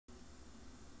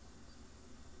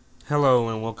Hello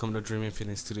and welcome to Dream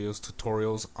Infinity Studios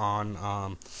tutorials on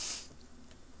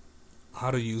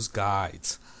how to use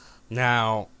guides.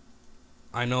 Now,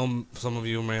 I know some of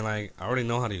you may like, I already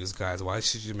know how to use guides. Why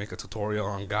should you make a tutorial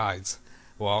on guides?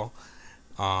 Well,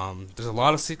 there's a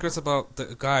lot of secrets about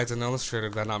the guides in Illustrator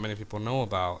that not many people know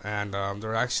about, and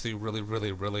they're actually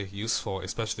really useful,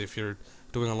 especially if you're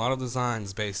doing a lot of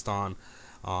designs based on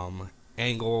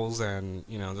angles and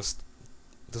just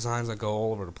designs that go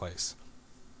all over the place.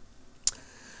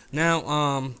 Now,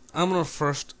 I'm gonna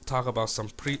first talk about some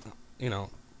I'm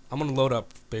gonna load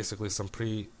up basically some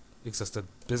pre-existed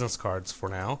business cards for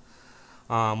now.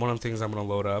 One of the things I'm gonna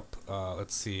load up,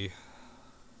 let's see,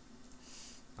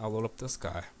 I'll load up this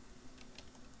guy,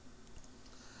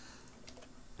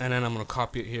 and then I'm gonna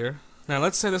copy it here. Now,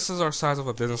 let's say this is our size of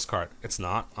a business card. It's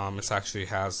not. It actually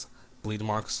has bleed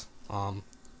marks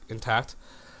intact,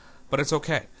 but it's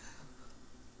okay.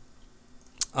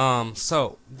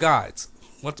 So guides.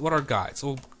 What are guides?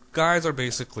 Well, guides are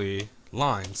basically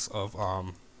lines of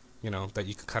that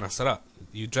you can kind of set up.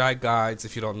 You drag guides,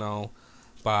 if you don't know,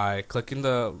 by clicking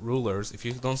the rulers. If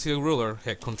you don't see a ruler,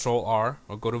 hit Control R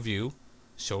or go to View,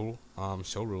 show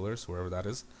rulers, wherever that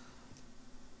is.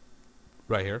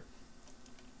 Right here.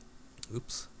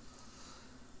 Oops.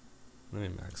 Let me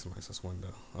maximize this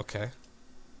window. Okay.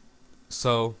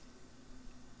 So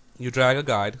you drag a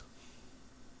guide,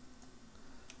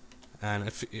 and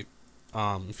if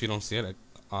you don't see it,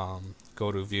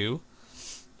 go to View,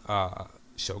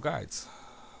 Show Guides.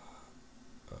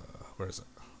 Where is it?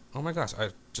 Oh my gosh!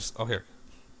 Here.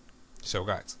 Show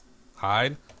Guides.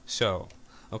 Hide. Show.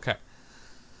 Okay.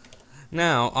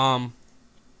 Now,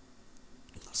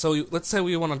 let's say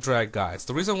we want to drag guides.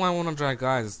 The reason why I want to drag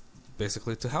guides is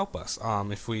basically to help us.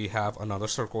 If we have another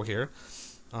circle here,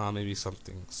 maybe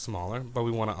something smaller, but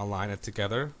we want to align it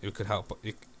together, it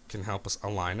can help us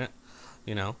align it.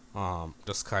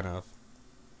 Just kind of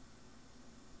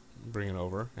bring it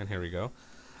over, and here we go.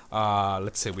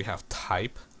 Let's say we have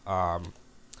type. I'm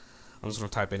just going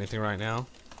to type anything right now.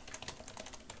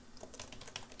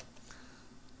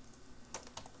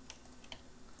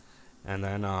 And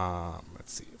then,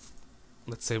 let's see.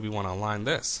 Let's say we want to align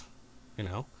this.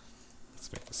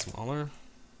 Let's make it smaller.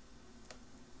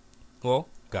 Well,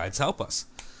 guides help us.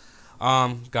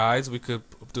 Guides, we could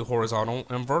do horizontal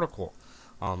and vertical.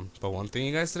 But one thing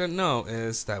you guys didn't know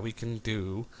is that we can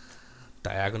do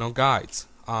diagonal guides.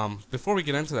 Before we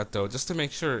get into that though, just to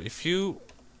make sure, if you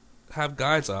have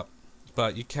guides up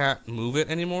but you can't move it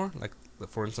anymore, like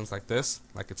for instance like this,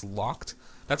 like it's locked,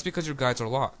 that's because your guides are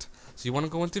locked. So you want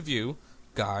to go into View,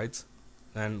 Guides,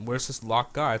 and where's this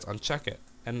Lock Guides, uncheck it.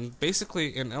 And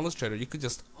basically in Illustrator you could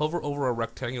just hover over a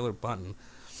rectangular button,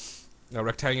 a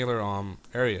rectangular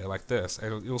area like this,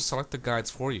 and it'll select the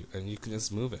guides for you, and you can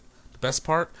just move it. Best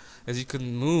part is you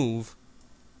can move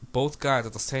both guides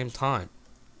at the same time,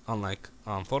 unlike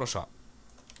Photoshop.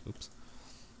 Oops,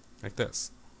 like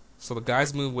this. So the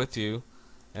guides move with you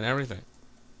and everything.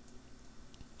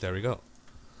 There we go.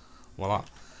 Voila.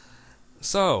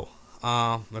 So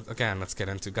again, let's get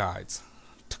into guides.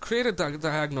 To create a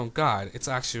diagonal guide, it's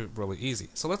actually really easy.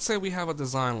 So let's say we have a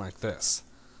design like this.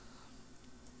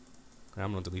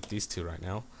 I'm going to delete these two right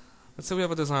now. Let's say we have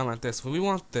a design like this. We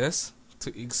want this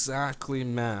to exactly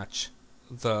match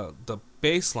the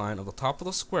baseline of the top of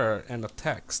the square and the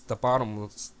text, the bottom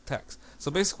of the text.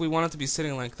 So basically we want it to be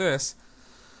sitting like this,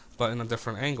 but in a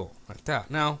different angle, like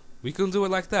that. Now, we can do it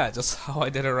like that, just how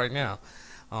I did it right now.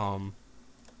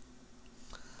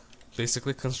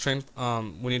 Basically constrain,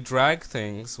 when you drag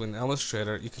things in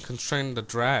Illustrator, you can constrain the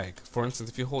drag. For instance,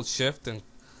 if you hold shift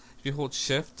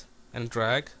and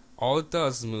drag, all it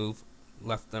does is move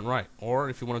left and right. Or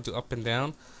if you want to do up and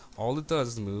down, all it does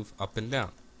is move up and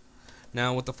down.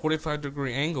 Now with the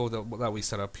 45-degree angle that we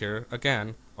set up here,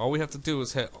 again, all we have to do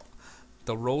is hit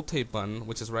the rotate button,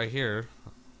 which is right here,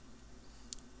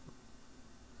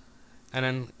 and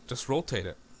then just rotate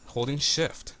it, holding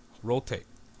shift, rotate,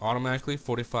 automatically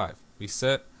 45. We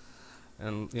sit,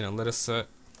 and let it sit,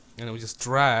 and then we just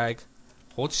drag,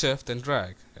 hold shift and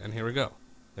drag, and here we go.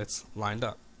 It's lined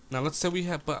up. Now let's say we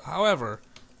have,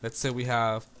 let's say we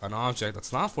have an object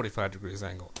that's not 45 degrees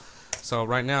angle. So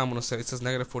right now I'm going to say it says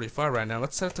negative 45 right now.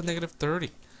 Let's set it to negative 30.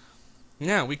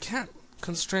 Now we can't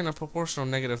constrain a proportion of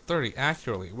negative 30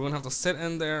 accurately. We're going to have to sit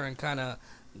in there and kind of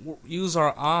use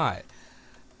our eye.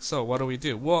 So what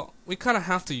do? Well, we kind of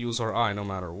have to use our eye no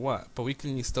matter what, but we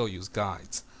can still use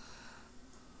guides.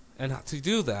 And to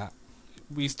do that,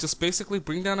 we just basically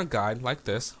bring down a guide like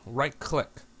this, right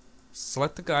click,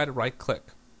 select the guide, right click,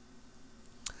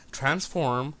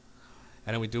 transform,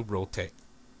 and then we do rotate.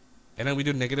 And then we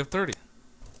do negative 30.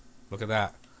 Look at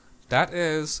that. That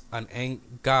is an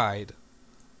guide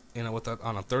on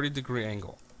a 30-degree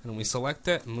angle. And we select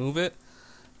it, move it,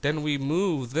 then we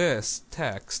move this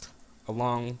text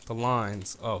along the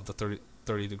lines of the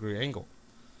 30-degree angle.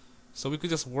 So we could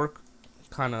just work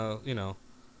kind of,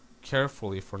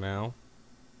 carefully for now.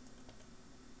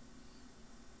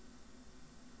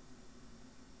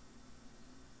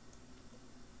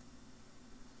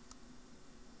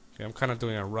 Okay, I'm kind of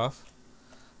doing a rough.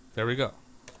 There we go.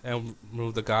 And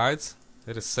move the guides.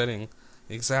 It is sitting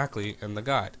exactly in the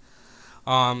guide.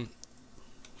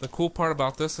 The cool part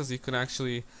about this is you can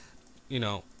actually,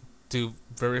 do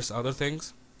various other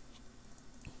things.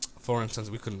 For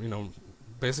instance, we could,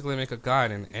 basically make a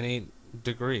guide in any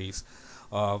degrees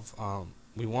of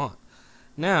we want.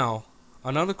 Now,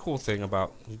 another cool thing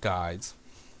about guides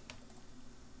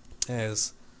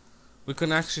is we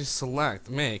can actually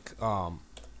make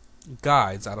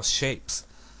guides out of shapes.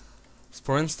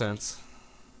 For instance,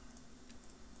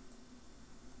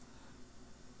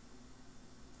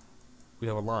 we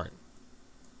have a line.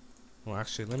 Well,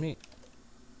 actually,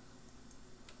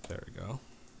 there we go.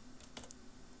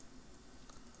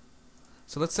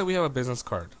 So let's say we have a business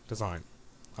card design.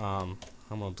 I'm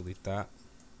going to delete that.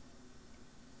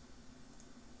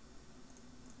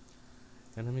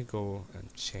 And let me go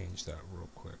and change that real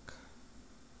quick.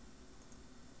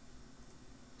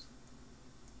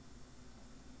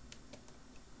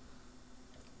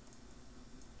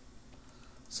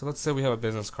 So let's say we have a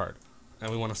business card and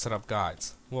we want to set up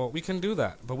guides. Well, we can do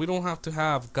that, but we don't have to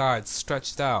have guides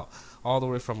stretched out all the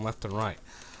way from left and right.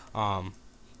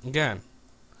 Again,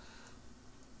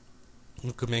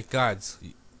 we could make guides.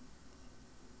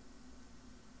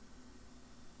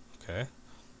 Okay,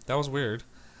 that was weird.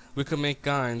 We could make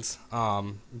guides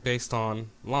based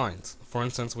on lines. For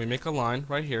instance, we make a line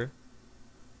right here.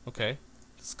 Okay,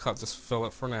 just fill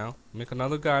it for now. Make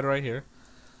another guide right here.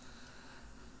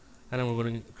 And then we're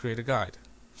going to create a guide.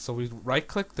 So we right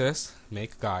click this,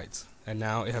 make guides, and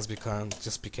now it has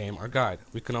became our guide.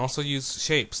 We can also use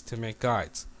shapes to make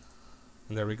guides,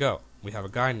 and there we go, we have a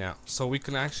guide now. So we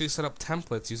can actually set up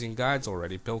templates using guides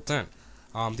already built in.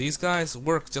 These guys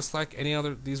work just like any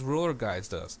other these ruler guides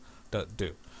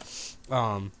do.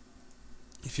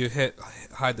 If you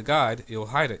hide the guide, it will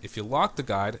hide it. If you lock the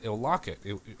guide, it will lock it.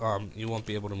 You won't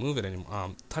be able to move it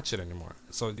anymore, touch it anymore.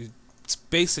 So it's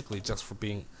basically just for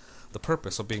being the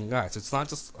purpose of being guides. It's not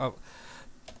just a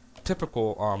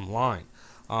typical line.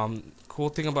 Cool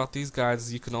thing about these guides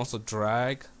is you can also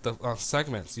drag the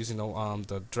segments using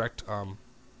the direct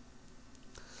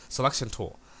selection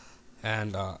tool,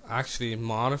 and actually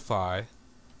modify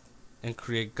and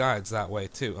create guides that way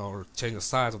too, or change the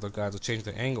size of the guides or change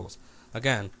the angles.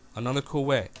 Again, another cool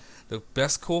way. The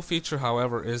best cool feature,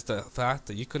 however, is the fact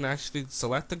that you can actually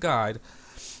select the guide,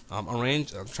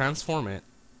 transform it,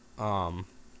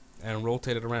 and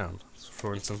rotate it around.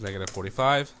 For instance,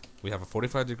 -45, we have a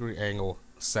 45-degree angle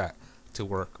set to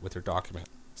work with your document.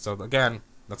 So again,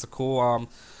 that's a cool,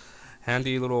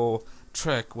 handy little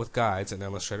trick with guides in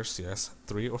Illustrator CS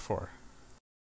 3 or 4.